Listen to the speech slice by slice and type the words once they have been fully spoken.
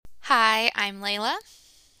Hi, I'm Layla,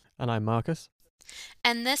 And I'm Marcus.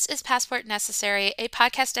 and this is Passport Necessary, a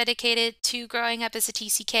podcast dedicated to growing up as a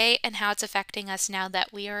TCK and how it's affecting us now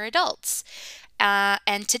that we are adults.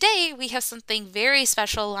 And today we have something very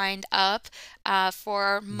special lined up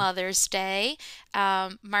for Mm. Mother's Day.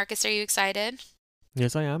 Marcus, are you excited?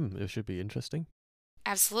 Yes, I am. It should be interesting.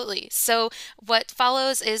 Absolutely. So, what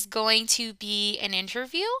follows is going to be an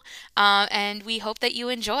interview, and we hope that you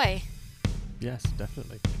enjoy. Yes,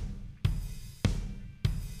 definitely.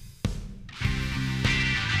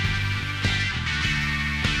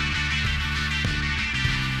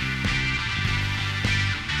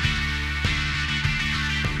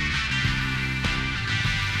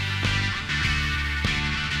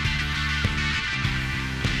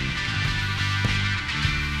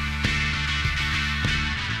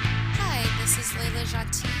 Hi, this is Layla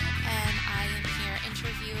Gentil, and I am here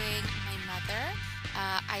interviewing my mother,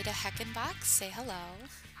 Ida Heckenbach. Say hello.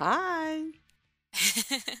 Hi.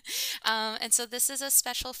 And so this is a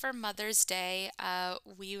special for Mother's Day.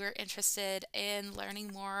 We were interested in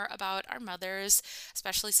learning more about our mothers,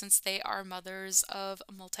 especially since they are mothers of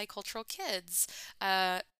multicultural kids.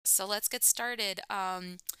 So let's get started.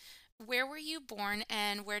 Where were you born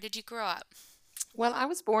and where did you grow up? Well, I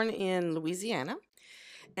was born in Louisiana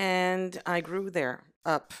and I grew there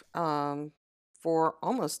up for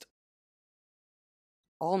almost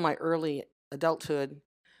all my early adulthood.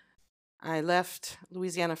 I left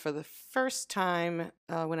Louisiana for the first time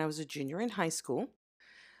when I was a junior in high school.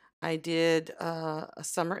 I did a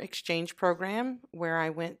summer exchange program where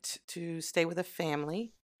I went to stay with a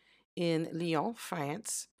family in Lyon,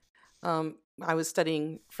 France. I was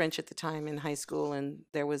studying French at the time in high school, and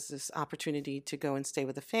there was this opportunity to go and stay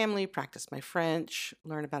with a family, practice my French,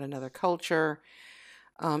 learn about another culture.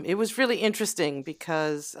 It was really interesting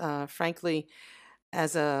because, frankly,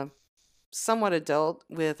 as a somewhat adult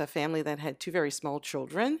with a family that had two very small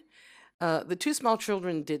children, the two small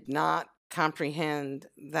children did not comprehend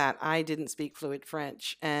that I didn't speak fluent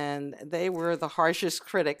French, and they were the harshest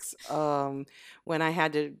critics when I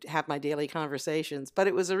had to have my daily conversations. But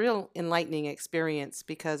it was a real enlightening experience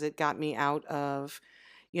because it got me out of,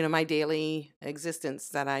 my daily existence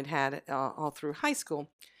that I'd had all through high school.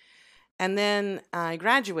 And then I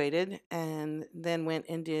graduated and then went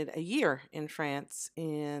and did a year in France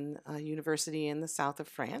in a university in the south of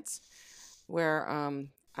France where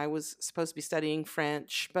I was supposed to be studying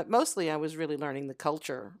French, but mostly I was really learning the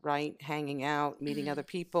culture, right? Hanging out, meeting Mm-hmm. other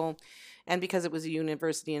people. And because it was a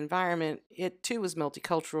university environment, it too was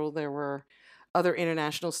multicultural. There were other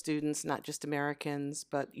international students, not just Americans,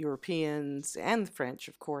 but Europeans and French,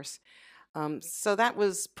 of course. So that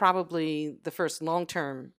was probably the first long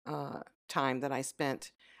term time that I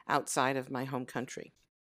spent outside of my home country.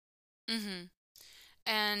 Mm-hmm.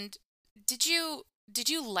 And did you did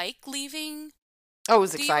you like leaving Oh, it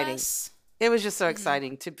was the exciting. US? It was just so Mm-hmm.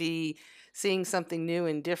 exciting to be seeing something new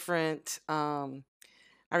and different.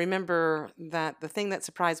 I remember that the thing that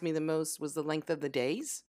surprised me the most was the length of the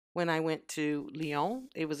days when I went to Lyon.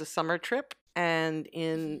 It was a summer trip, and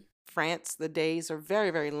in France, the days are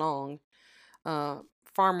very, very long, uh,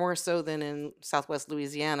 far more so than in Southwest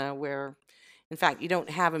Louisiana, where, in fact, you don't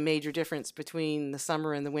have a major difference between the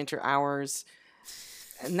summer and the winter hours.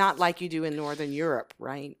 Not like you do in Northern Europe,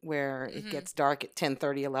 right? Where it Mm-hmm. gets dark at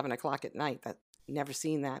 10:30, 11 o'clock at night. That never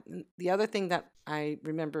seen that. And the other thing that I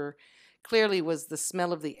remember clearly was the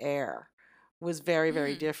smell of the air was very,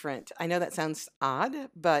 very Mm-hmm. different. I know that sounds odd,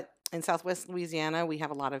 but in Southwest Louisiana, we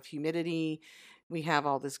have a lot of humidity. We have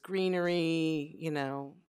all this greenery,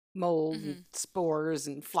 mold and Mm-hmm. spores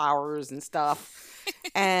and flowers and stuff,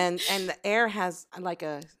 and the air has like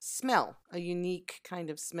a smell, a unique kind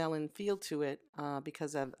of smell and feel to it,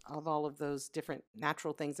 because of all of those different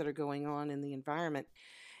natural things that are going on in the environment.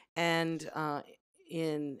 And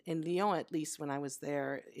in Lyon, at least when I was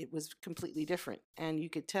there, it was completely different, and you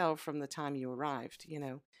could tell from the time you arrived.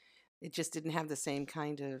 It just didn't have the same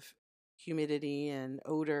kind of humidity and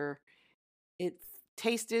odor. It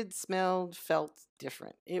tasted, smelled, felt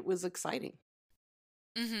different. It was exciting.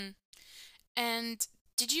 Mm-hmm. And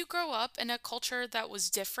did you grow up in a culture that was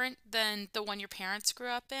different than the one your parents grew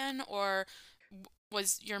up in, or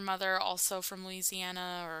was your mother also from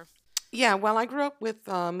Louisiana, or? Yeah, well, I grew up with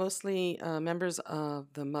mostly members of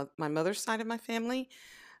my mother's side of my family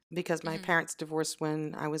because my Mm-hmm. parents divorced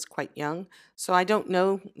when I was quite young. So I don't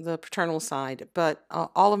know the paternal side, but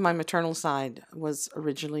all of my maternal side was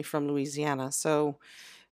originally from Louisiana. So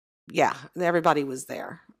yeah, everybody was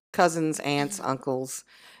there, cousins, aunts, Mm-hmm. uncles,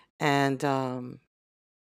 and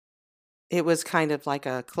it was kind of like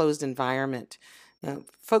a closed environment.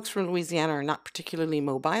 Folks from Louisiana are not particularly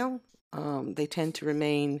mobile. They tend to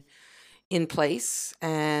remain in place.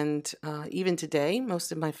 And even today,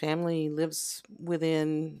 most of my family lives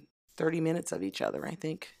within 30 minutes of each other, I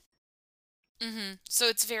think. So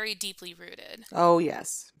it's very deeply rooted. Oh,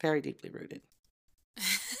 yes, very deeply rooted.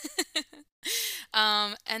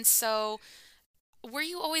 And so were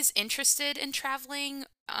you always interested in traveling,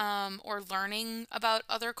 or learning about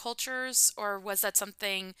other cultures, or was that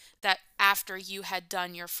something that after you had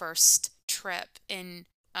done your first trip in,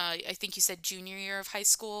 I think you said junior year of high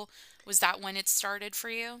school, was that when it started for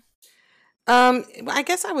you? I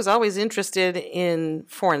guess I was always interested in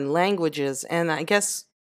foreign languages, and I guess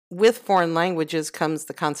with foreign languages comes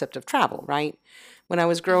the concept of travel, right? When I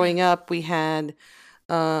was Mm-hmm. growing up, we had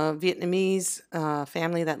a Vietnamese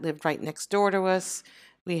family that lived right next door to us.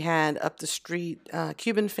 We had up the street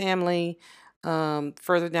Cuban family.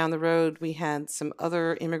 Further down the road, we had some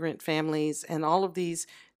other immigrant families, and all of these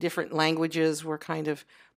different languages were kind of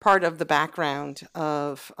part of the background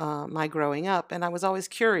of my growing up. And I was always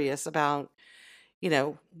curious about,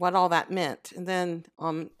 what all that meant. And then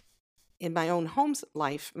in my own home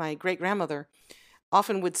life, my great grandmother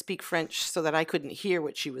often would speak French so that I couldn't hear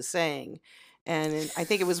what she was saying. And I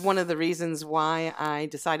think it was one of the reasons why I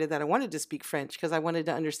decided that I wanted to speak French, because I wanted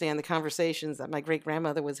to understand the conversations that my great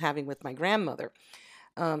grandmother was having with my grandmother,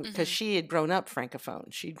 because Mm-hmm. she had grown up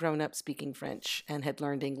Francophone. She'd grown up speaking French and had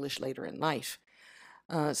learned English later in life.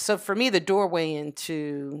 So for me, the doorway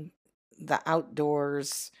into the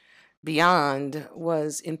outdoors beyond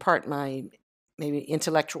was in part my maybe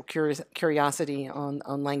intellectual curiosity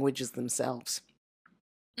on languages themselves.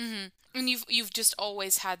 Mm-hmm. And you've just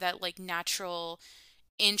always had that like natural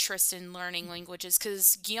interest in learning languages,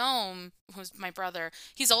 because Guillaume, who's my brother,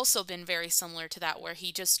 he's also been very similar to that, where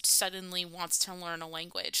he just suddenly wants to learn a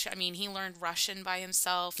language. I mean, he learned Russian by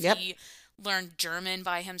himself, Yep, he learned German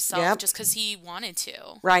by himself yep, just because he wanted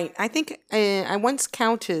to. right. I think I once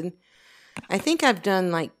counted, I think I've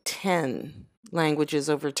done like 10 languages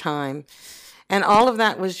over time. And all of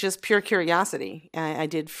that was just pure curiosity. I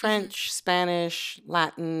did Hmm. French, Spanish,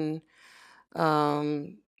 Latin,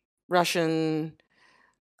 um, Russian,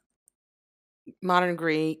 modern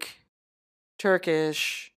Greek,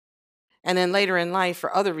 Turkish. And then later in life,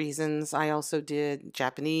 for other reasons, I also did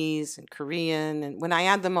Japanese and Korean. And when I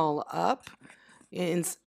add them all up, in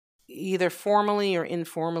either formally or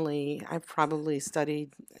informally, I've probably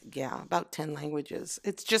studied, yeah, about 10 languages.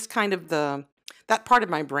 It's just kind of that part of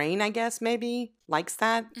my brain, I guess, maybe likes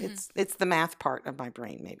that. Hmm. It's the math part of my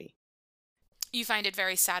brain, maybe. You find it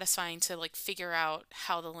very satisfying to like figure out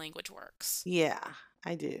how the language works. Yeah,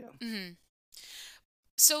 I do. Hmm.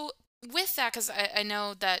 So, with that, because I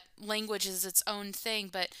know that language is its own thing,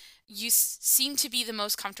 but you seem to be the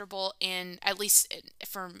most comfortable in, at least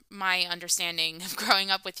from my understanding of growing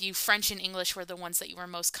up with you, French and English were the ones that you were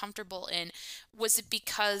most comfortable in. Was it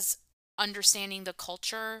because understanding the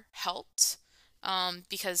culture helped?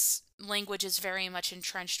 Because language is very much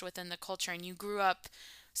entrenched within the culture, and you grew up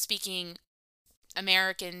speaking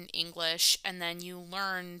American English, and then you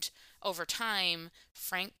learned over time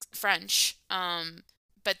French.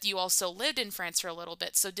 But you also lived in France for a little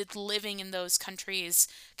bit. So did living in those countries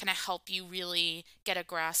kind of help you really get a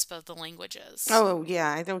grasp of the languages? Oh,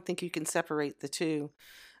 yeah, I don't think you can separate the two.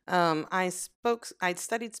 I'd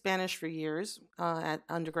studied Spanish for years at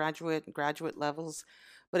undergraduate and graduate levels,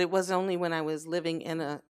 but it was only when I was living in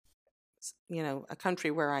a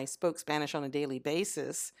country where I spoke Spanish on a daily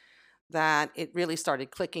basis that it really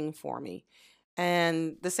started clicking for me.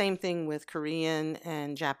 And the same thing with Korean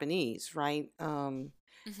and Japanese, right?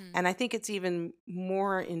 Hmm. And I think it's even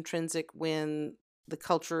more intrinsic when the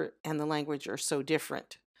culture and the language are so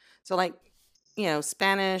different. So, like,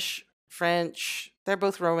 Spanish, French, they're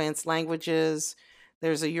both Romance languages.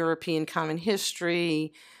 There's a European common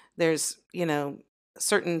history. There's,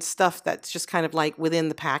 certain stuff that's just kind of like within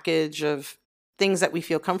the package of things that we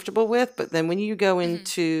feel comfortable with. But then when you go Hmm.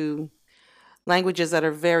 into languages that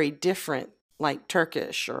are very different, like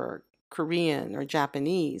Turkish or Korean or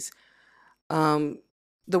Japanese, um,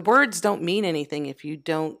 the words don't mean anything if you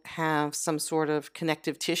don't have some sort of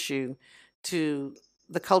connective tissue to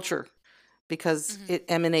the culture, because Hmm. it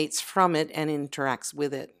emanates from it and interacts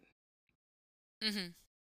with it. Hmm.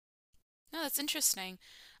 No, that's interesting.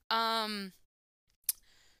 Um,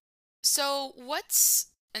 so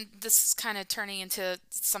and this is kind of turning into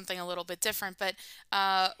something a little bit different, but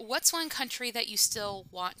what's one country that you still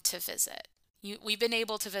want to visit? We've been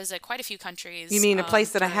able to visit quite a few You countries mean a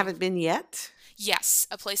place that I during, haven't been yet? yes,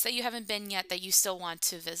 a place that you haven't been yet that you still want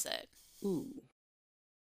to visit. Ooh,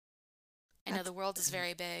 I know that's the world is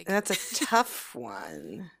very big. that's a tough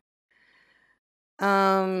one.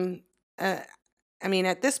 Um, uh, I mean,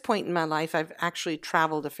 at this point in my life, I've actually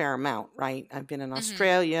traveled a fair amount, right? I've been in Mm-hmm.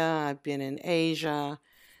 Australia, I've been in Asia,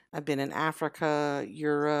 I've been in Africa,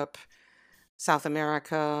 Europe, South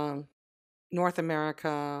America, North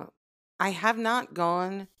America. I have not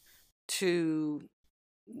gone to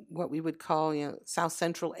what we would call, South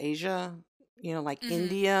Central Asia, like Mm-hmm.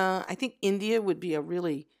 India. I think India would be a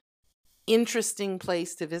really interesting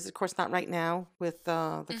place to visit. Of course, not right now with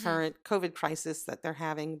the Mm-hmm. current COVID crisis that they're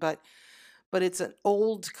having, but it's an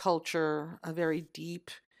old culture, a very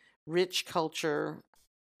deep, rich culture.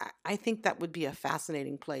 I think that would be a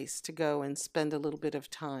fascinating place to go and spend a little bit of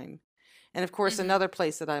time. And of course, Mm-hmm. another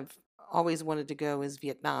place that I've always wanted to go is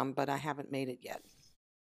Vietnam, but I haven't made it yet.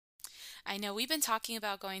 I know we've been talking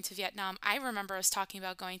about going to Vietnam. I remember us talking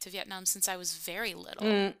about going to Vietnam since I was very little.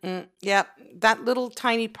 Yeah, that little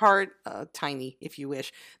tiny part, tiny if you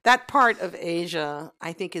wish, that part of Asia,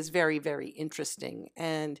 I think is very, very interesting.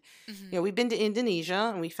 And, Mm-hmm. we've been to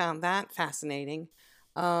Indonesia and we found that fascinating.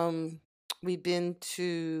 Um, we've been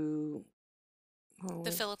to The oh,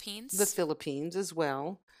 the Philippines. Philippines as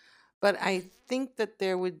well. But I Mm-hmm. think that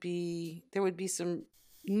there would be some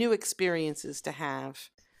new experiences to have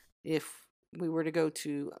if we were to go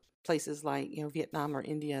to places like, Vietnam or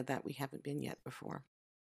India that we haven't been yet before.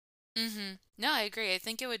 Mm-hmm. No, I agree. I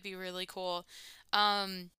think it would be really cool.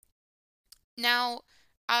 Um, Now,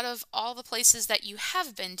 out of all the places that you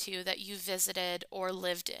have been to, that you visited or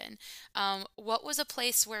lived in, what was a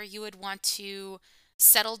place where you would want to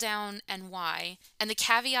settle down and why? And the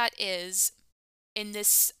caveat is, in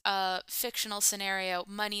this fictional scenario,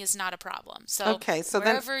 money is not a problem. So Okay, so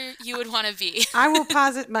then wherever you would want to be. I will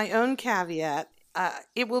posit my own caveat.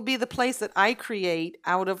 It will be the place that I create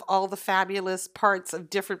out of all the fabulous parts of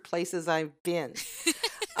different places I've been.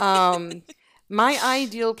 Um, my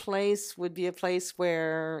ideal place would be a place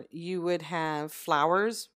where you would have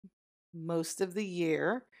flowers most of the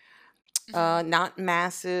year, Hmm. not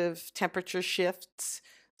massive temperature shifts.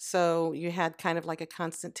 So you had kind of like a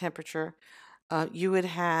constant temperature. You would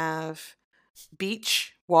have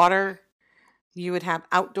beach, water. You would have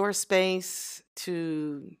outdoor space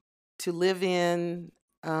to live in,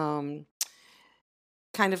 um,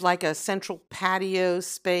 kind of like a central patio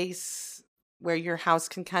space where your house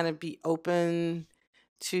can kind of be open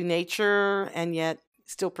to nature and yet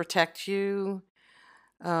still protect you.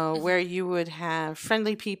 Where Hmm. you would have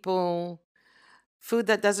friendly people, food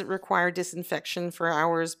that doesn't require disinfection for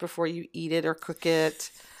hours before you eat it or cook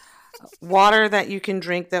it, water that you can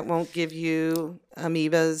drink that won't give you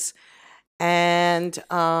amoebas, and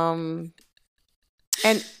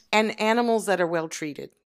and and animals that are well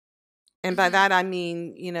treated. And by Hmm. that I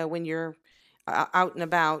mean, when you're out and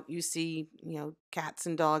about, you see, cats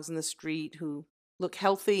and dogs in the street who look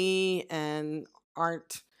healthy and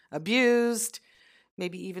aren't abused.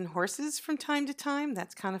 Maybe even horses from time to time.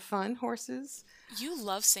 That's kind of fun, horses. You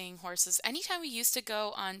love seeing horses. Anytime we used to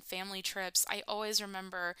go on family trips, I always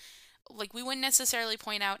remember, like, we wouldn't necessarily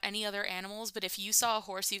point out any other animals, but if you saw a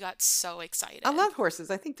horse, you got so I excited. love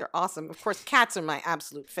horses. I think they're awesome. Of course, cats are my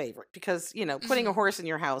absolute favorite because, putting a Hmm. horse in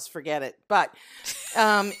your house, forget it. But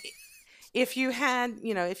um, if you had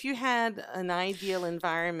an ideal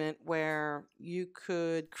environment where you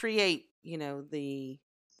could create,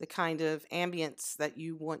 the kind of ambience that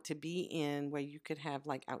you want to be in, where you could have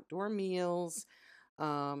like outdoor meals,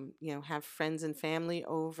 have friends and family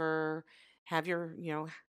over, have your,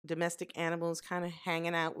 domestic animals kind of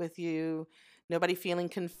hanging out with you, nobody feeling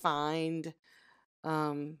confined.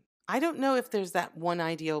 um, I don't know if there's that one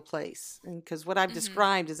ideal place, because what I've Hmm.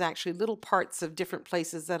 described is actually little parts of different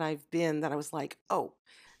places that I've been that I was like, oh,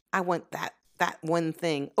 I want that one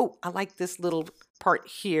thing. Oh, I like this little part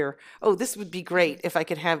here. Oh, this would be Hmm. great if I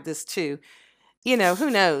could have this too. Who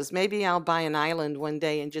knows? Maybe I'll buy an island one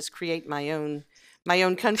day and just create my own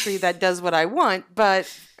country that does what I want. But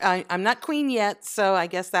I'm not queen yet, so I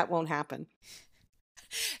guess that won't happen.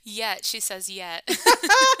 Yet, she says yet.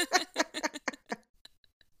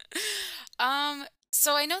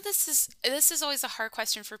 So I know this is always a hard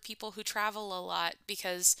question for people who travel a lot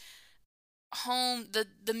because home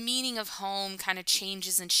the meaning of home kind of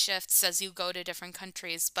changes and shifts as you go to different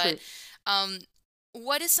countries. But True. um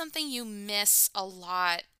what is something you miss a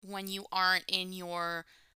lot when you aren't in your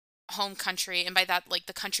home country, and by that, like,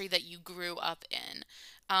 the country that you grew up in?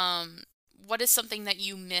 Um what is something that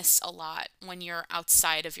you miss a lot when you're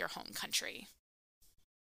outside of your home country?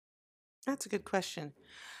 That's a good question.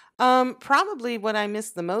 Probably what I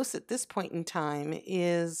miss the most at this point in time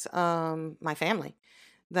is my family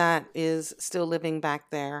that is still living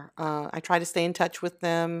back there. I try to stay in touch with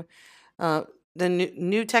them. Uh, the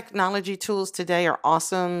new technology tools today are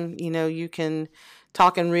awesome. You can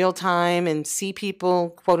talk in real time and see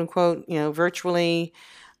people, quote unquote, virtually.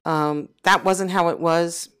 That wasn't how it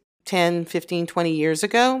was 10, 15, 20 years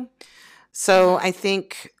ago. So Mm-hmm. I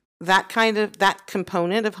think that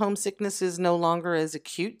component of homesickness is no longer as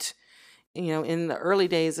acute. In the early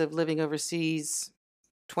days of living overseas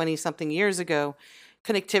 20 something years ago,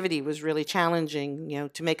 connectivity was really challenging.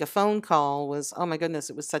 To make a phone call was, oh my goodness,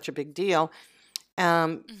 it was such a big deal.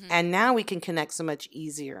 Mm-hmm. And now we can connect so much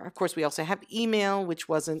easier. Of course, we also have email, which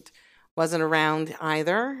wasn't around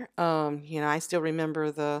either. I still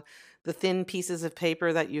remember the thin pieces of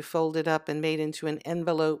paper that you folded up and made into an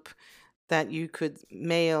envelope that you could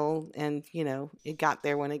mail, and it got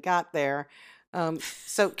there when it got there.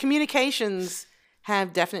 So communications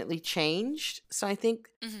have definitely changed. So I think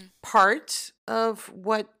Mm-hmm. part of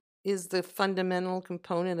what is the fundamental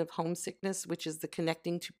component of homesickness, which is the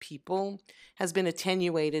connecting to people, has been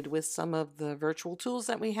attenuated with some of the virtual tools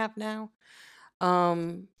that we have now.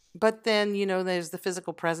 But then, there's the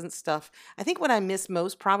physical presence stuff. I think what I miss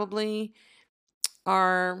most probably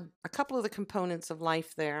are a couple of the components of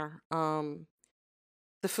life there.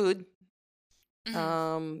 The food.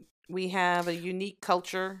 Mm-hmm. We have a unique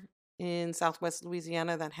culture in Southwest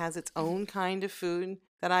Louisiana that has its Mm-hmm. own kind of food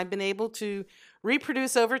that I've been able to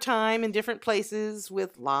reproduce over time in different places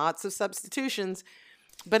with lots of substitutions,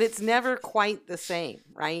 but it's never quite the same,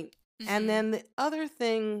 right? And Mm-hmm. then the other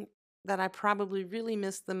thing that I probably really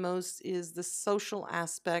miss the most is the social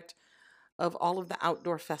aspect of all of the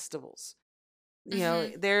outdoor festivals.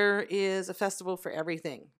 Mm-hmm. There is a festival for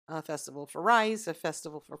everything: a festival for rice, a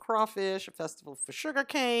festival for crawfish, a festival for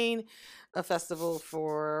sugarcane, a festival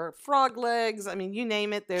for frog legs. I mean, you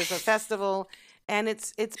name it, there's a festival. And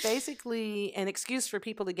it's basically an excuse for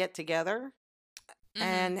people to get together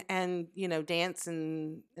Mm-hmm. and dance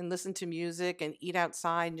and listen to music and eat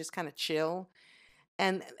outside and just kind of chill.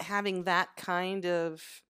 And having that kind of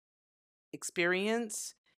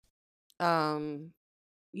experience, um,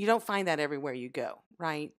 you don't find that everywhere you go,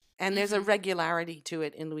 right? And there's a Mm-hmm. regularity to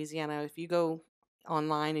it in Louisiana. If you go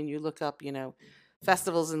online and you look up,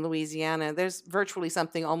 festivals in Louisiana, there's virtually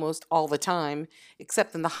something almost all the time,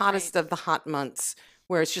 except in the Right. hottest of the hot months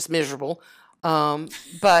where it's just miserable.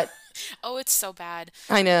 But Oh, it's so bad.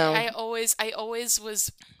 I know. I always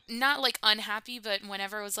was not like unhappy, but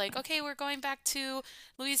whenever it was like, okay, we're going back to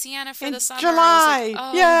Louisiana for the In summer, it was like, July,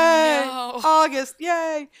 oh yay! no. August,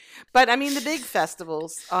 yay! But I mean, the big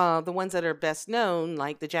festivals, the ones that are best known,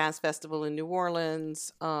 like the Jazz Festival in New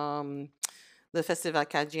Orleans, the Festival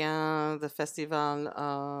Acadien, the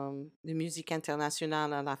Festival de Musique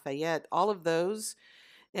Internationale à Lafayette, all of those,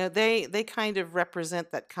 they kind of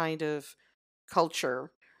represent that kind of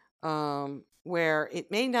culture, where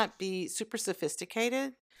it may not be super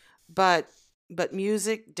sophisticated, but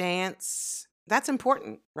music, dance, that's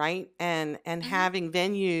important, right? And Hmm. having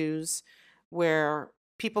venues where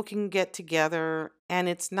people can get together, and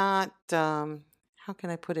it's not, how can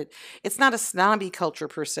I put it? It's not a snobby culture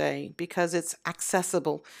per se, because it's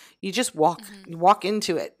accessible. You just Hmm. walk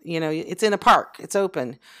into it. It's in a park. It's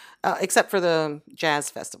open, except for the jazz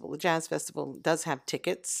festival. The jazz festival does have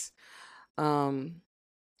tickets, um,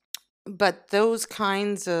 but those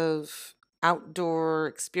kinds of outdoor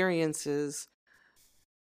experiences,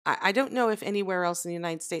 I don't know if anywhere else in the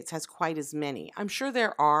United States has quite as many. I'm sure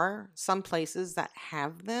there are some places that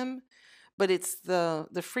have them, but it's the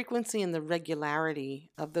frequency and the regularity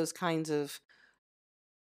of those kinds of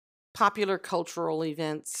popular cultural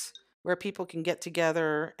events where people can get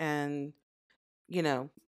together and, you know,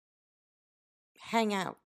 hang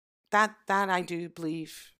out. That I do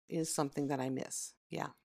believe is something that I miss. Yeah.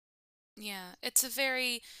 Yeah, it's a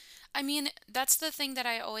very, I mean, that's the thing that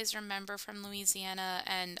I always remember from Louisiana,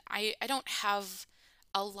 and I don't have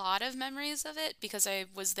a lot of memories of it because I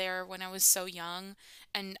was there when I was so young,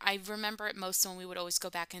 and I remember it most when we would always go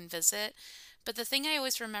back and visit. But the thing I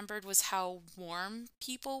always remembered was how warm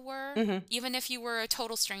people were, Mhm. even if you were a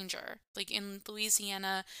total stranger. Like in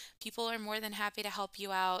Louisiana, people are more than happy to help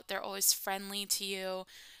you out. They're always friendly to you.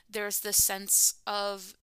 There's this sense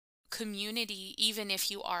of community, even if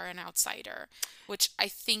you are an outsider, which I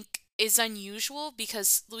think is unusual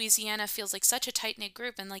because Louisiana feels like such a tight-knit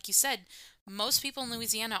group. And like you said, most people in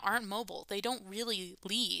Louisiana aren't mobile, they don't really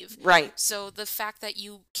leave. Right. So the fact that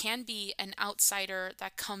you can be an outsider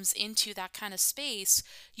that comes into that kind of space,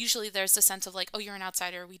 usually there's a sense of like, oh, you're an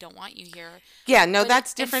outsider, we don't want you here. Yeah, no, But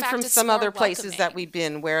that's in different from fact, it's some more other places that welcoming. we've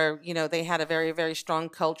been where, they had a very, very strong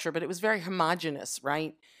culture, but it was very homogenous,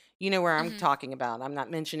 right? You know where I'm Hmm. talking about. I'm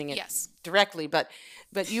not mentioning it Yes. directly, but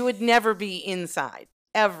you would never be inside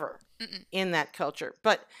ever Mm-mm. in that culture.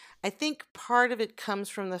 But I think part of it comes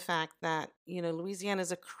from the fact that, Louisiana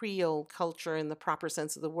is a Creole culture in the proper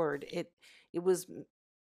sense of the word. It was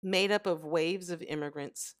made up of waves of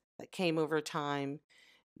immigrants that came over time.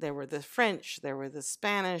 There were the French, there were the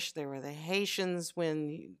Spanish, there were the Haitians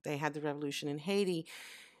when they had the revolution in Haiti.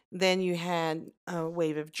 Then you had a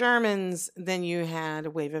wave of Germans, then you had a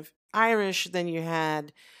wave of Irish, then you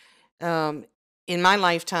had, um, in my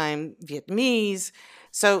lifetime, Vietnamese.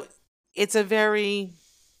 So it's a very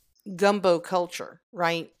gumbo culture,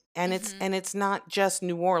 right? And it's Mm-hmm. and it's not just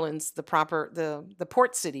New Orleans, the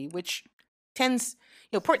port city, which tends,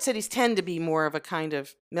 port cities tend to be more of a kind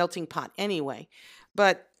of melting pot anyway.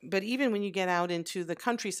 But even when you get out into the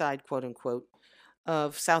countryside, quote unquote,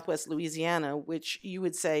 of Southwest Louisiana, which you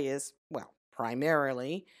would say is, well,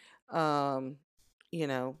 primarily, um, you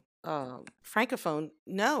know, francophone.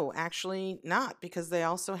 No, actually not, because they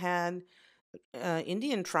also had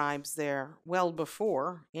Indian tribes there well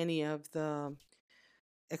before any of the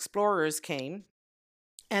explorers came.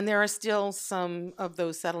 And there are still some of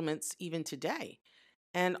those settlements even today.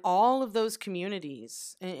 And all of those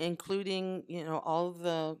communities, including, all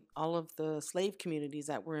of the slave communities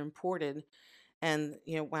that were imported and,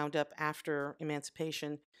 wound up after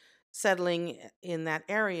emancipation, settling in that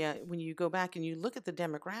area. When you go back and you look at the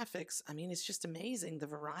demographics, I mean, it's just amazing, the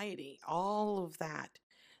variety, all of that.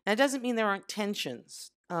 And it doesn't mean there aren't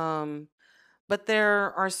tensions, but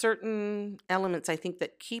there are certain elements, I think,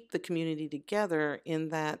 that keep the community together, in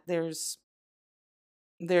that there's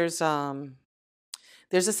um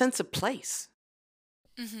there's a sense of place,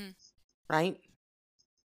 Mm-hmm. right?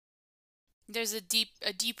 There's a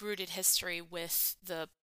deep rooted history with the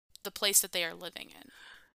place that they are living in.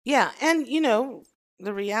 Yeah, and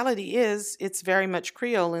the reality is it's very much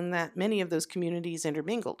Creole in that many of those communities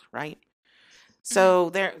intermingled, right? Mm-hmm. So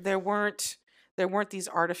there weren't these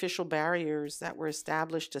artificial barriers that were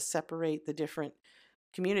established to separate the different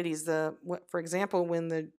communities. For example, when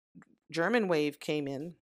the German wave came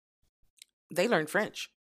in, they learned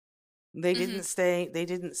French. They Mm-hmm.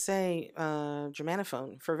 didn't say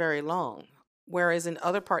Germanophone for very long. Whereas in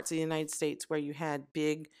other parts of the United States where you had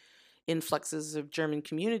big influxes of German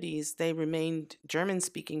communities, they remained German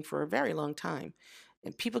speaking for a very long time.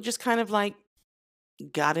 And people just kind of like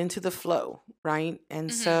got into the flow, right? And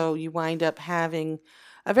Mm-hmm. so you wind up having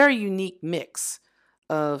a very unique mix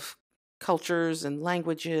of cultures and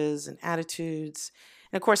languages and attitudes.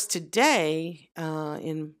 And of course, today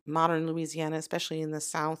in modern Louisiana, especially in the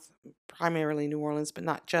South, primarily New Orleans, but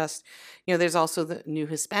not just, there's also the new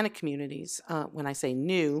Hispanic communities. When I say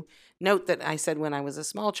new, note that I said when I was a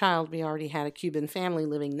small child, we already had a Cuban family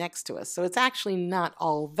living next to us. So it's actually not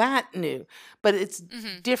all that new, but it's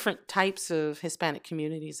Mm-hmm. different types of Hispanic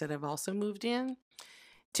communities that have also moved in.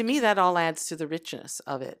 To me, Mm-hmm. that all adds to the richness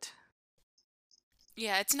of it.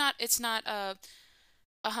 Yeah, it's not a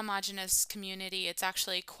homogenous community. It's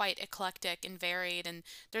actually quite eclectic and varied, and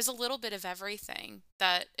there's a little bit of everything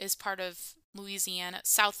that is part of Louisiana,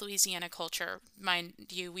 South Louisiana culture. Mind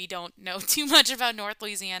you, we don't know too much about North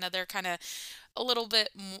Louisiana. They're kind of a little bit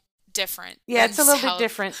different Yeah, than it's a little bit South.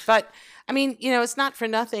 different, but I mean, it's not for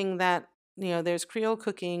nothing that, there's Creole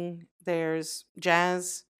cooking, there's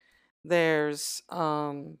jazz, there's,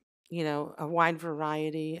 a wide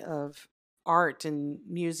variety of art and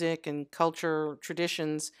music and culture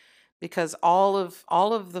traditions, because all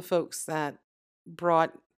of the folks that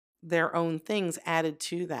brought their own things added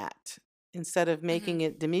to that. Instead of Hmm. making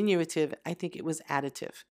it diminutive, I think it was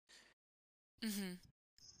additive. Hmm.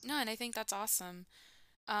 No, and I think that's awesome.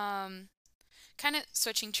 Um, Kind of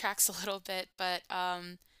switching tracks a little bit, but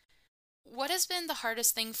what has been the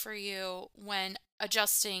hardest thing for you when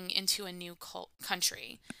adjusting into a new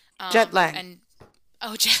country? Jet lag. And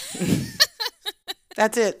oh,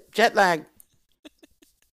 That's it. Jet lag.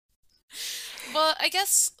 well, I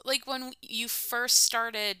guess like when you first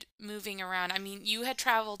started moving around, I mean, you had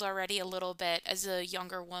traveled already a little bit as a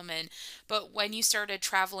younger woman, but when you started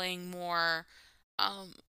traveling more,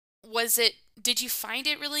 um, was it, did you find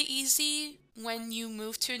it really easy when you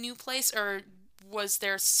moved to a new place, or was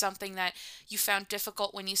there something that you found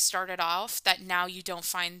difficult when you started off that now you don't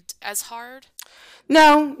find as hard?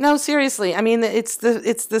 No, no, seriously. I mean, it's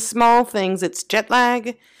the small things. It's jet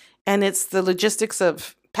lag, and it's the logistics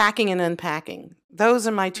of packing and unpacking. Those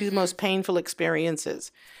are my two Mm-hmm. most painful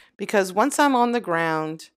experiences, because once I'm on the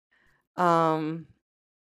ground, um,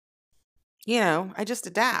 I just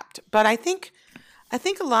adapt. But I think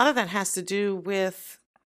a lot of that has to do with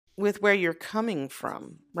where you're coming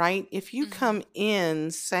from, right? If you Mm-hmm. come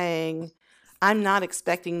in saying, I'm not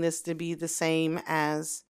expecting this to be the same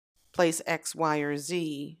as place X, Y, or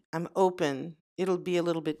Z, I'm open it'll be a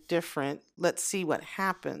little bit different. Let's see what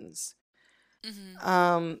happens. Mm-hmm.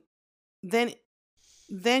 Um, then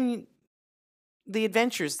then the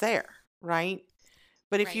adventure's there, right?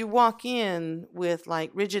 But if Right. you walk in with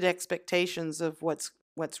like rigid expectations of what's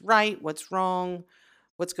right, what's wrong,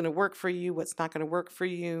 what's going to work for you, what's not going to work for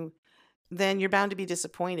you, then you're bound to be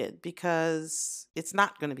disappointed because it's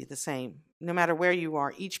not going to be the same. No matter where you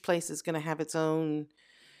are, each place is going to have its own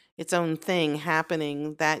thing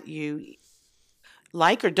happening that you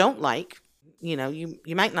like or don't like. You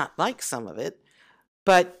might not like some of it,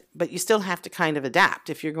 but you still have to kind of adapt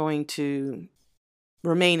if you're going to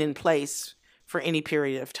remain in place for any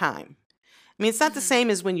period of time. I mean, it's not the Mm-hmm. same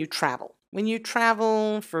as when you travel. When you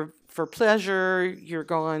travel for pleasure, you're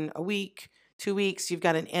gone a week, 2 weeks, you've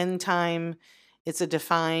got an end time. It's a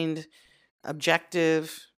defined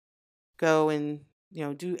objective. Go and,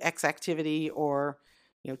 do X activity, or,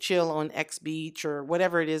 chill on X beach, or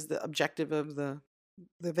whatever it is, the objective of the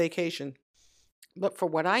vacation. But for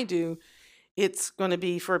what I do, it's going to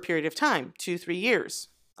be for a period of time, 2, 3 years.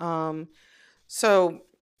 So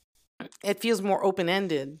it feels more open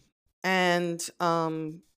ended. And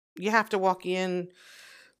you have to walk in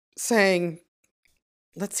saying,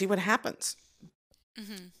 let's see what happens.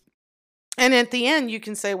 Mm-hmm. And at the end, you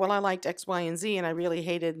can say, well, I liked X, Y, and Z, and I really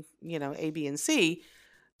hated, A, B, and C.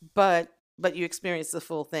 But you experience the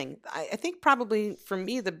full thing. I think probably for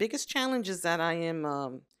me, the biggest challenge is that I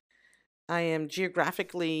am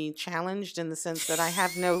geographically challenged in the sense that I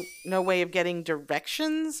have no way of getting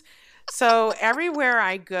directions. So everywhere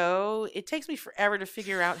I go, it takes me forever to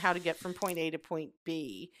figure out how to get from point A to point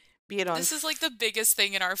B. Be it on This is like the biggest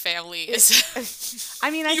thing in our family it, is I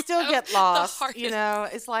mean, I you still have get the lost.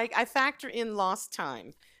 hardest. It's like I factor in lost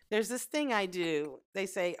time. There's this thing I do. They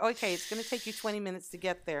say, okay, it's going to take you 20 minutes to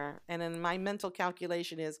get there. And then my mental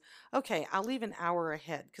calculation is, okay, I'll leave an hour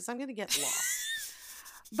ahead because I'm going to get lost.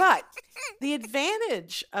 But the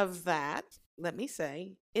advantage of that, let me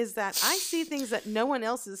say, is that I see things that no one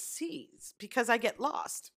else sees because I get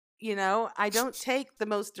lost. I don't take the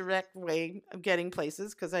most direct way of getting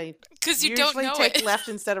places because I Because you don't usually know take it. left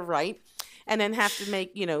instead of right, and then have to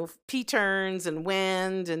make, P turns and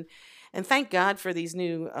wend, and thank God for these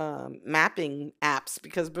new mapping apps,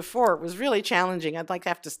 because before it was really challenging. I'd like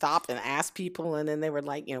have to stop and ask people, and then they would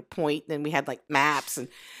like, point, and we had like maps. And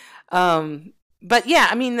um, but yeah,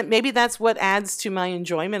 I mean, maybe that's what adds to my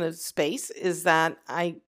enjoyment of space, is that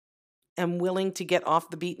I am willing to get off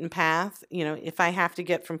the beaten path. If I have to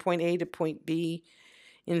get from point A to point B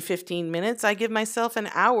in 15 minutes, I give myself an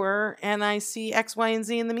hour and I see X, Y, and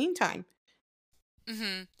Z in the meantime.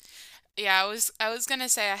 Mm-hmm. Yeah, I was gonna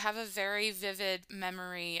say I have a very vivid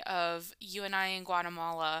memory of you and I in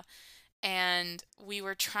Guatemala, and we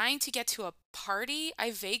were trying to get to a party.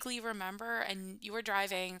 I vaguely remember, and you were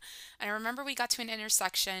driving, and I remember we got to an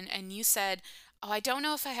intersection, and you said, "Oh, I don't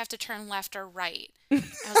know if I have to turn left or right." I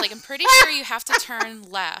was like, "I'm pretty sure you have to turn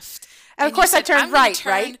left." And of And you course, I said, turned "I'm gonna right,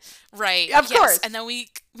 turn right? right." Of Yes. course. And then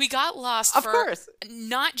we got lost Of for, course.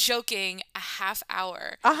 not joking, a half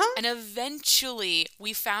hour. Uh huh. And eventually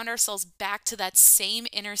we found ourselves back to that same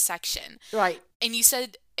intersection. Right. And you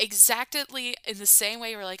said exactly in the same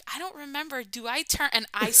way. You were like, I don't remember. Do I turn? And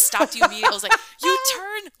I stopped you immediately. I was like, you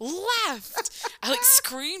turn left. I like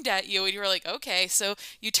screamed at you, and you were like, okay. So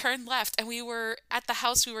you turned left, and we were at the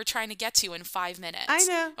house we were trying to get to in five I minutes.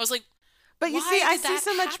 know. I was like, But you see, why I did see that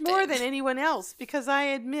so much more happen? than anyone else because I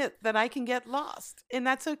admit that I can get lost, and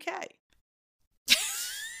that's okay.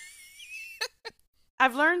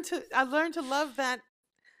 I've learned to love that.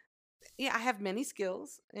 Yeah, I have many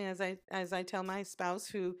skills, as I tell my spouse,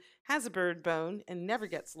 who has a bird bone and never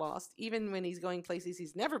gets lost, even when he's going places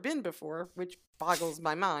he's never been before, which boggles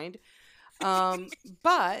my mind. Um,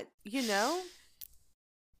 but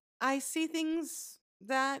I see things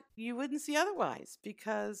that you wouldn't see otherwise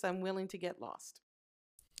because I'm willing to get lost.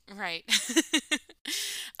 Right.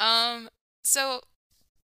 Um, so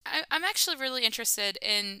I'm actually really interested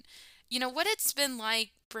in, what it's been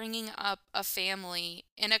like bringing up a family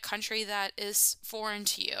in a country that is foreign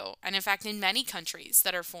to you, and in fact, in many countries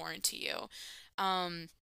that are foreign to you. Um,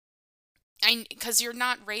 because you're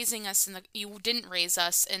not raising us you didn't raise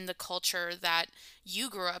us in the culture that you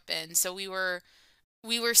grew up in, so we were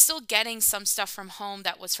still getting some stuff from home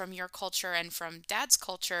that was from your culture and from dad's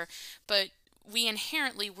culture, but we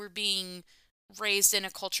inherently were being raised in a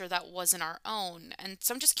culture that wasn't our own. And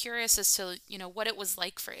so I'm just curious as to, what it was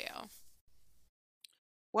like for you.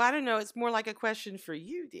 Well, I don't know. It's more like a question for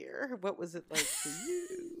you, dear. What was it like for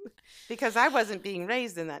you? Because I wasn't being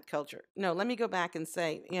raised in that culture. No, let me go back and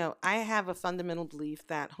say, I have a fundamental belief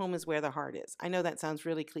that home is where the heart is. I know that sounds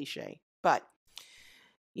really cliche, but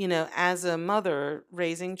as a mother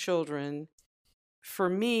raising children, for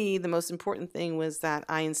me, the most important thing was that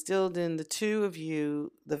I instilled in the two of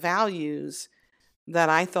you the values that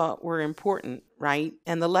I thought were important, right?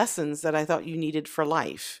 And the lessons that I thought you needed for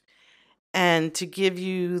life, and to give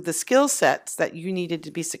you the skill sets that you needed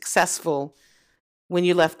to be successful when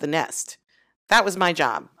you left the nest. That was my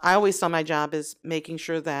job. I always saw my job as making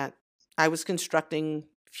sure that I was constructing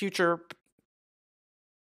future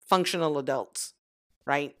functional adults,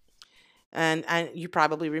 right? And you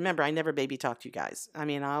probably remember, I never baby talked you guys. I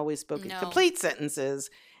mean, I always spoke in No. complete sentences,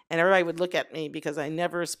 and everybody would look at me because I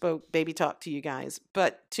never spoke baby talk to you guys.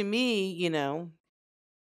 But to me,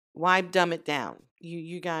 why dumb it down?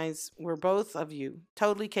 You guys were, both of you,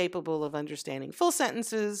 totally capable of understanding full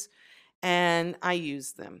sentences, and I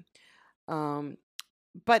used them.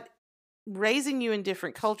 But raising you in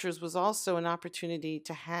different cultures was also an opportunity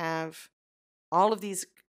to have all of these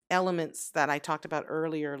elements that I talked about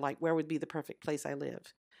earlier, like where would be the perfect place I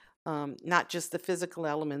live. Not just the physical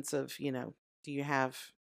elements of, do you have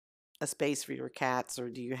a space for your cats, or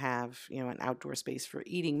do you have, an outdoor space for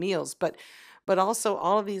eating meals, but also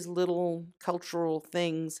all of these little cultural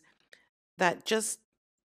things that just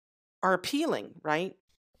are appealing, right?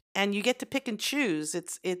 And you get to pick and choose.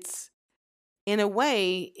 It's in a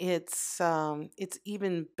way, it's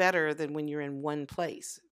even better than when you're in one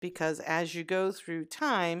place, because as you go through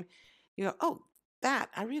time, you go, oh, that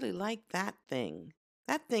I really like that thing.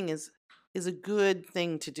 That thing is a good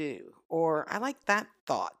thing to do, or I like that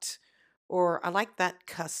thought, or I like that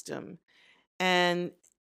custom, and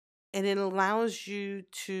it allows you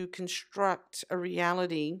to construct a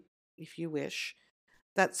reality, if you wish,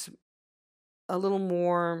 that's a little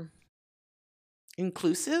more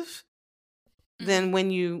inclusive than Hmm. when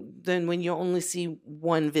you only see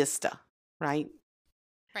one vista, right?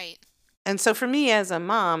 Right. And so for me as a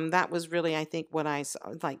mom, that was really, I think, what I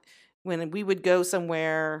saw. Like when we would go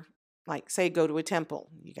somewhere, like say go to a temple,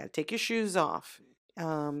 you got to take your shoes off,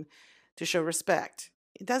 um, to show respect.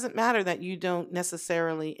 It doesn't matter that you don't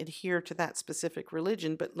necessarily adhere to that specific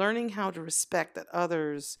religion, but learning how to respect that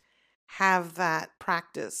others have that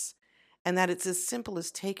practice, and that it's as simple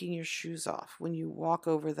as taking your shoes off when you walk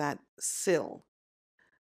over that sill.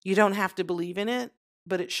 You don't have to believe in it,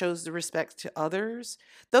 but it shows the respect to others.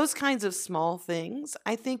 Those kinds of small things,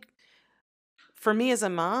 I think, for me as a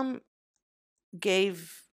mom,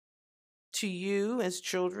 gave to you as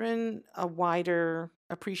children a wider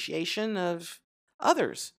appreciation of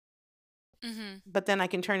others. Hmm. But then I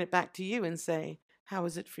can turn it back to you and say, how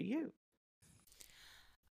is it for you?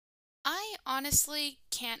 I honestly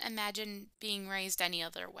can't imagine being raised any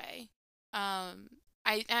other way.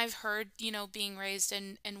 I've heard, being raised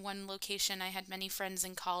in one location. I had many friends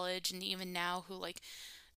in college and even now who like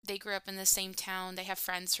they grew up in the same town. They have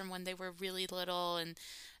friends from when they were really little and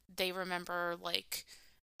they remember like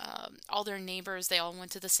all their neighbors, they all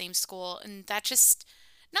went to the same school. And that just,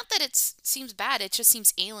 not that it seems bad, it just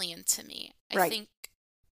seems alien to me. I Right. think,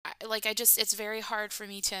 it's very hard for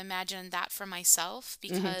me to imagine that for myself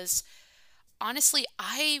Hmm. because honestly,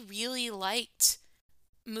 I really liked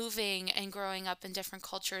moving and growing up in different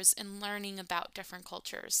cultures and learning about different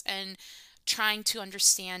cultures and trying to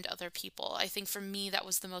understand other people. I think for me, that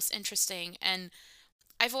was the most interesting. And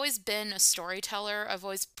I've always been a storyteller. I've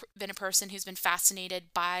always been a person who's been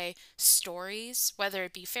fascinated by stories, whether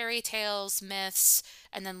it be fairy tales, myths,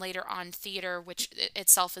 and then later on theater, which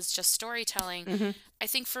itself is just storytelling. Hmm. I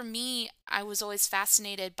think for me, I was always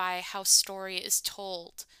fascinated by how story is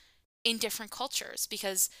told in different cultures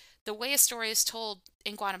because the way a story is told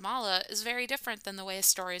in Guatemala is very different than the way a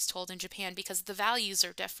story is told in Japan because the values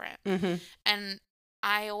are different. Hmm. And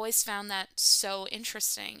I always found that so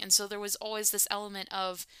interesting. And so there was always this element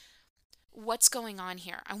of what's going on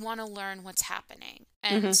here? I want to learn what's happening.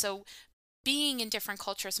 And Hmm. so being in different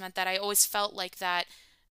cultures meant that I always felt like that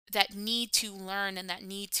need to learn and that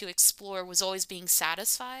need to explore was always being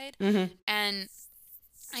satisfied. Hmm. And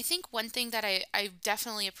I think one thing that I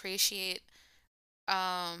definitely appreciate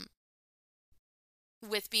um,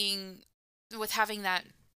 with being with having that,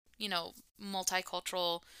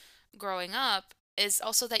 multicultural growing up is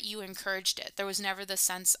also that you encouraged it. There was never the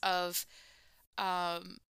sense of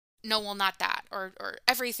um no, well, not that or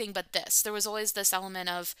everything but this. There was always this element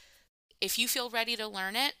of if you feel ready to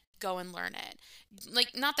learn it, go and learn it.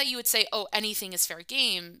 Like not that you would say, "Oh, anything is fair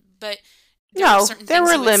game," but there were No, certain there things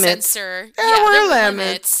were you would limits. censor. There Yeah, there were were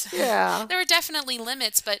limits. limits. Yeah. There were definitely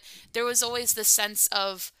limits, but there was always the sense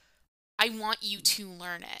of I want you to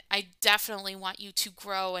learn it. I definitely want you to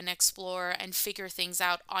grow and explore and figure things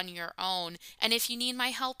out on your own. And if you need my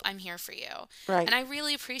help, I'm here for you. Right. And I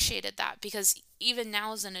really appreciated that because even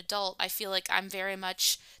now as an adult, I feel like I'm very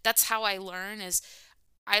much, that's how I learn is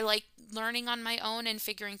I like learning on my own and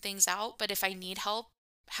figuring things out, but if I need help,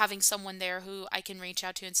 having someone there who I can reach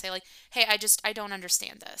out to and say like, "Hey, I don't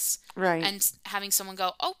understand this." Right. And having someone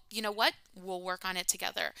go, "Oh, you know what? We'll work on it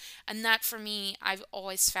together." And that for me, I've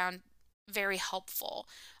always found very helpful.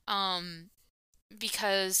 Um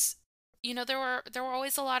because there were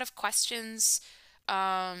always a lot of questions.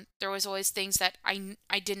 There was always things that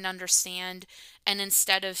I didn't understand, and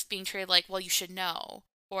instead of being treated like, well, you should know,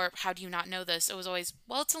 or how do you not know this, it was always,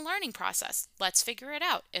 well, it's a learning process, let's figure it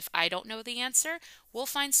out. If I don't know the answer, we'll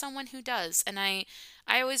find someone who does. And I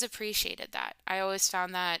always appreciated that. I always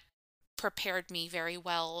found that prepared me very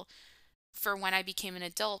well for when I became an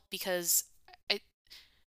adult, because I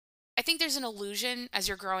I think there's an illusion as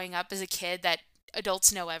you're growing up as a kid that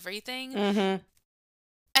adults know everything. Mm-hmm.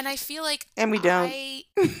 And I feel like And we don't. I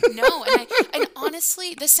know, and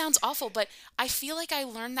honestly, this sounds awful, but I feel like I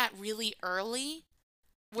learned that really early.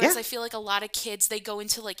 Yeah. Whereas I feel like a lot of kids, they go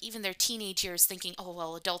into like even their teenage years thinking, oh,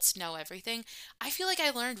 well, adults know everything. I feel like I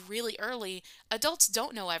learned really early adults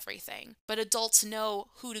don't know everything, but adults know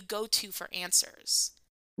who to go to for answers.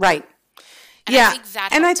 Right. And I Yeah. think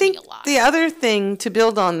that And I helped me think a lot. the other thing to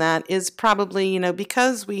build on that is probably,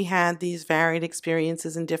 because we had these varied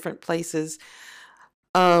experiences in different places,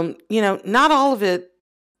 not all of it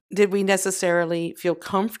did we necessarily feel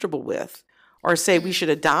comfortable with or say we Hmm. should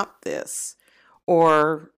adopt this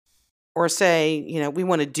or say, we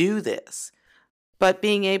want to do this. But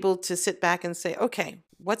being able to sit back and say, okay,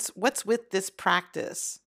 what's with this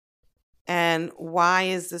practice? And why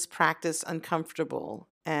is this practice uncomfortable?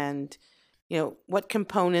 And, what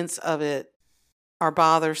components of it are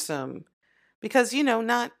bothersome? Because,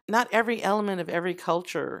 not every element of every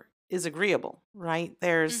culture is agreeable, right? Hmm.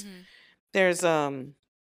 There's there's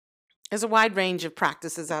a wide range of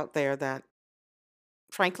practices out there that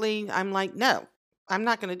frankly I'm like, no, I'm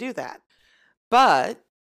not going to do that. But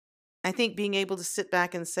I think being able to sit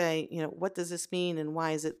back and say, what does this mean and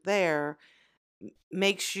why is it there,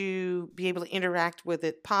 makes you be able to interact with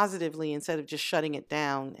it positively instead of just shutting it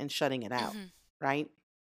down and shutting it out, Hmm. right?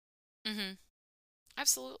 Hmm.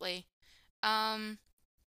 Absolutely. Um,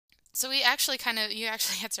 So we actually you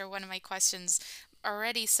actually answered one of my questions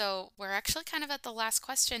already. So we're actually kind of at the last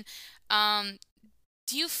question. Um,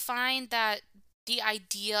 do you find that the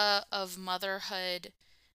idea of motherhood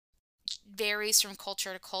varies from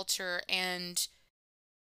culture to culture? And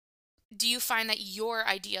do you find that your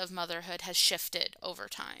idea of motherhood has shifted over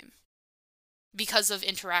time because of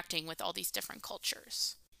interacting with all these different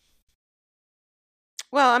cultures?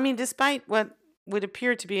 Well, I mean, despite what would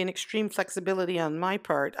appear to be an extreme flexibility on my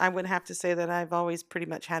part, I would have to say that I've always pretty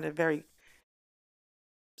much had a very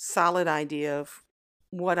solid idea of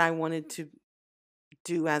what I wanted to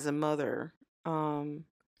do as a mother, um,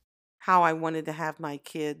 how I wanted to have my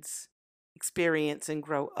kids experience and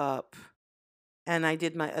grow up. And I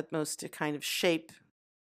did my utmost to kind of shape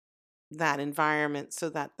that environment so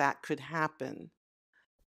that that could happen.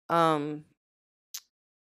 Um,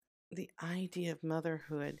 the idea of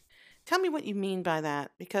motherhood. Tell me what you mean by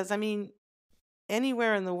that, because I mean,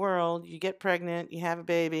 anywhere in the world, you get pregnant, you have a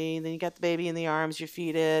baby, then you got the baby in the arms, you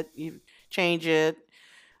feed it, you change it.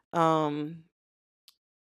 Um,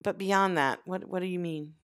 but beyond that, what do you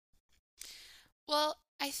mean? Well,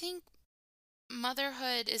 I think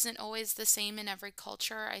motherhood isn't always the same in every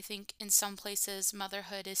culture. I think in some places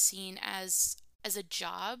motherhood is seen as a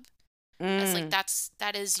job, as like Mm,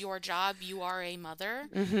 that is your job, you are a mother.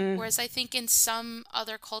 mm-hmm. Whereas I think in some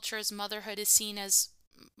other cultures motherhood is seen as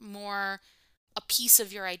more a piece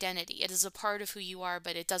of your identity. It is a part of who you are,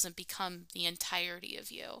 but it doesn't become the entirety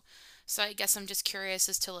of you. So I guess I'm just curious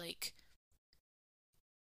as to like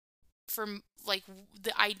like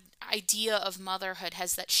the idea of motherhood,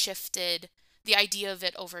 has that shifted the idea of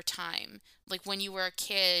it over time? Like when you were a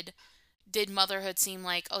kid, did motherhood seem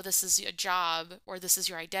like, oh, this is a job or this is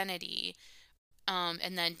your identity,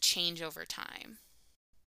 and then change over time?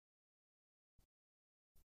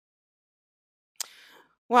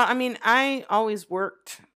 Well, I mean, I always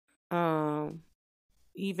worked, um,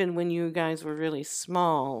 even when you guys were really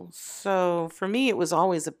small. So for me, it was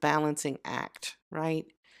always a balancing act, right?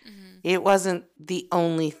 Mhm. It wasn't the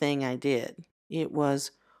only thing I did. It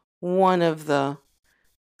was one of the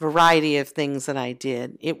variety of things that I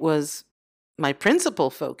did. It was my principal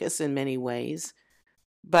focus in many ways,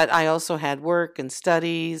 but I also had work and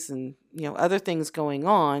studies and other things going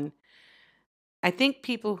on. I think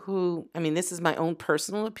people who, I mean, this is my own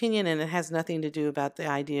personal opinion, and it has nothing to do about the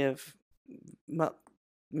idea of mo-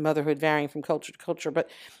 motherhood varying from culture to culture. But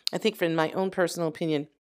I think, from my own personal opinion,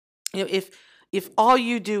 if all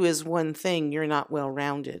you do is one thing, you're not well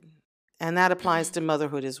rounded, and that applies Mm-hmm. to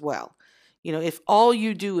motherhood as well. If all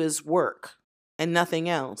you do is work and nothing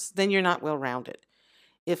else, then you're not well rounded.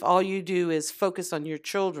 If all you do is focus on your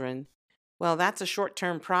children, well, that's a short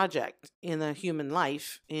term project in a human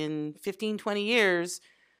life. In 15, 20 years,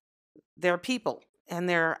 they're people and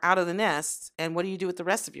they're out of the nest. And what do you do with the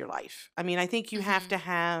rest of your life? I mean, I think you have Mm-hmm. to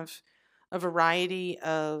have a variety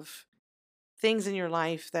of things in your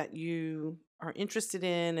life that you are interested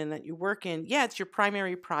in and that you work in. Yeah, it's your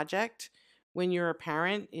primary project when you're a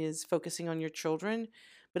parent, is focusing on your children.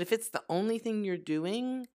 But if it's the only thing you're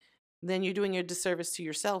doing, then you're doing a disservice to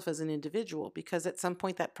yourself as an individual, because at some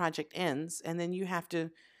point that project ends and then you have to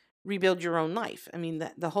rebuild your own life. I mean,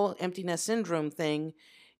 the whole empty nest syndrome thing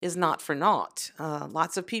is not for naught.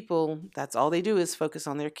 Lots of people, that's all they do is focus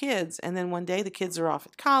on their kids. And then one day the kids are off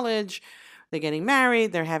at college, they're getting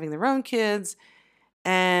married, they're having their own kids.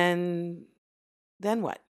 And then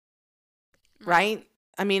what? Right. Right?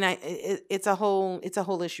 I mean, it's a whole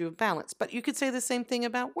issue of balance. But you could say the same thing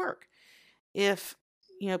about work. If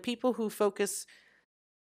people who focus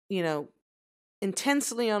you know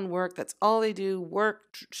intensely on work, that's all they do, work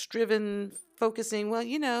driven, focusing, well,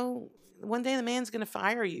 one day the man's going to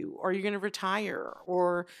fire you, or you're going to retire,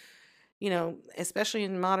 or especially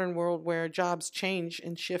in the modern world where jobs change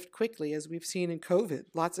and shift quickly, as we've seen in COVID,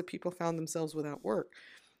 lots of people found themselves without work.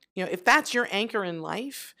 If that's your anchor in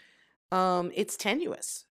life, it's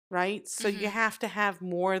tenuous, right? So you Mm-hmm. have to have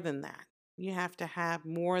more than that. You have to have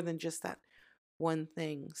more than just that one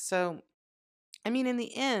thing. So, I mean, in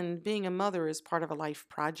the end, being a mother is part of a life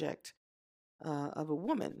project of a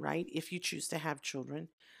woman, right? If you choose to have children,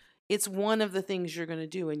 it's one of the things you're going to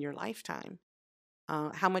do in your lifetime.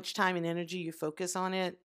 How much time and energy you focus on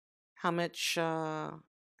it, how much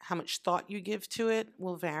thought you give to it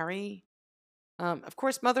will vary. Of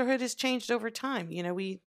course, motherhood has changed over time.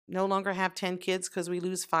 We no longer have 10 kids because we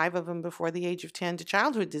lose 5 of them before the age of 10 to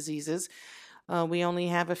childhood diseases. We only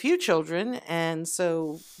have a few children, and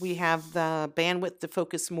so we have the bandwidth to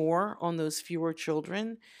focus more on those fewer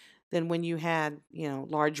children than when you had,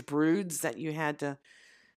 large broods that you had to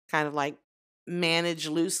kind of like manage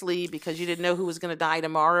loosely because you didn't know who was going to die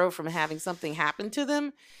tomorrow from having something happen to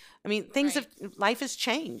them. I mean, Right. life has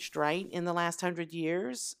changed, right, in the last 100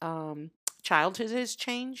 years. Childhood has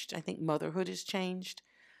changed. I think motherhood has changed.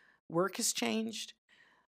 Work has changed.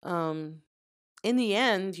 Um, in the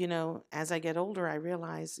end, as I get older, I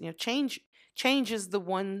realize, change is the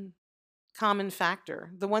one common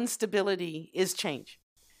factor. The one stability is change.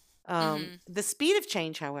 Mm-hmm. The speed of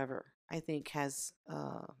change, however, I think has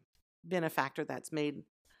been a factor that's made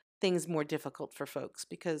things more difficult for folks,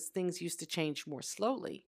 because things used to change more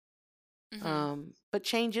slowly. Mm-hmm. But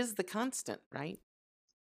change is the constant, right?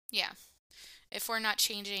 Yeah. If we're not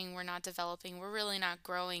changing, we're not developing, we're really not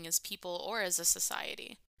growing as people or as a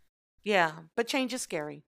society. Yeah, but change is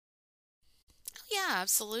scary. Oh, yeah,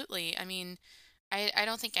 absolutely. I mean, I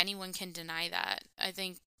don't think anyone can deny that. I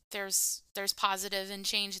think there's positive in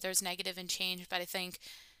change, there's negative in change, but I think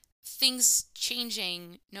things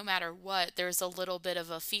changing no matter what, there's a little bit of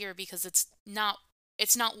a fear because it's not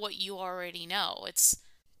what you already know.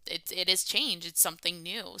 It is change, it's something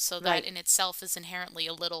new. So that Right. in itself is inherently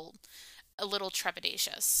a little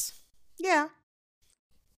trepidatious. Yeah,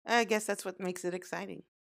 I guess that's what makes it exciting.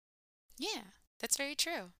 Yeah, that's very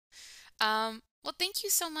true. Well, thank you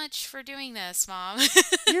so much for doing this, Mom.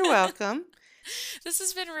 You're welcome. This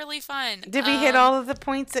has been really fun. Did we hit all of the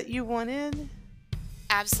points that you wanted?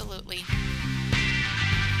 Absolutely.